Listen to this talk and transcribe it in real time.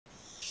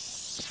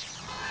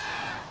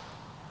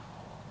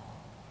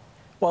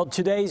Well,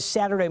 today's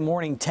Saturday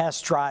morning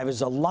test drive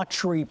is a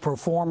luxury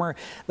performer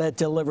that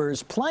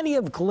delivers plenty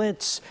of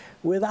glitz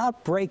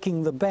without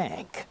breaking the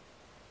bank.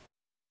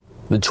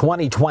 The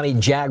 2020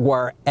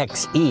 Jaguar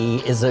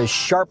XE is a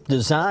sharp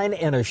design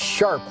and a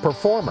sharp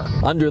performer.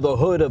 Under the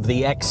hood of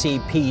the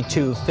XE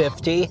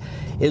P250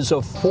 is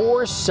a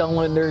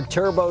four-cylinder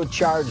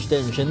turbocharged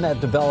engine that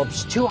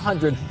develops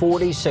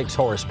 246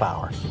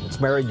 horsepower.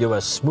 It's married to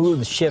a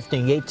smooth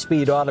shifting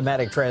 8-speed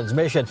automatic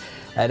transmission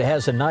that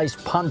has a nice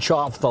punch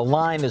off the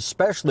line,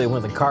 especially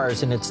when the car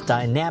is in its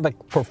dynamic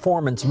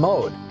performance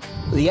mode.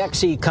 The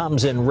XE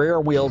comes in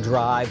rear-wheel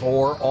drive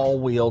or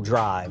all-wheel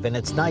drive, and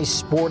its nice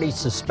sporty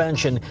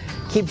suspension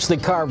keeps the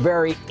car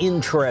very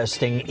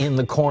interesting in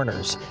the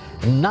corners.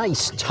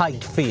 Nice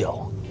tight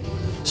feel.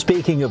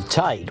 Speaking of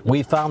tight,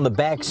 we found the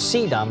back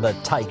seat on the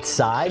tight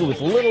side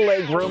with little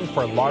leg room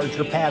for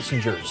larger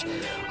passengers.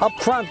 Up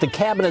front, the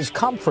cabin is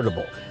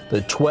comfortable.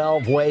 The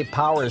 12-way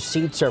power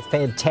seats are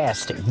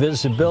fantastic.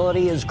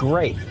 Visibility is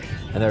great,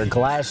 and there are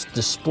glass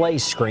display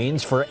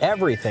screens for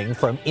everything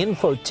from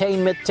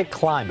infotainment to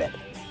climate.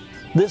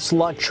 This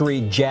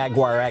luxury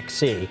Jaguar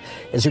XE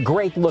is a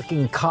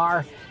great-looking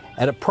car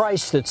at a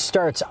price that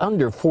starts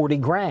under 40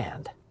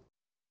 grand.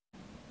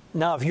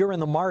 Now, if you're in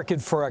the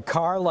market for a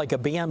car like a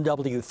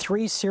BMW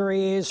 3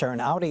 Series or an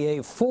Audi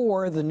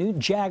A4, the new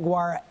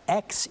Jaguar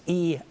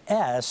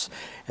XES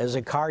is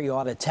a car you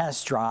ought to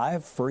test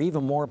drive. For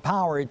even more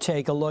power,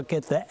 take a look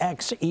at the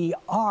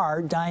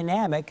XER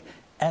Dynamic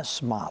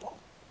S model.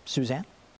 Suzanne?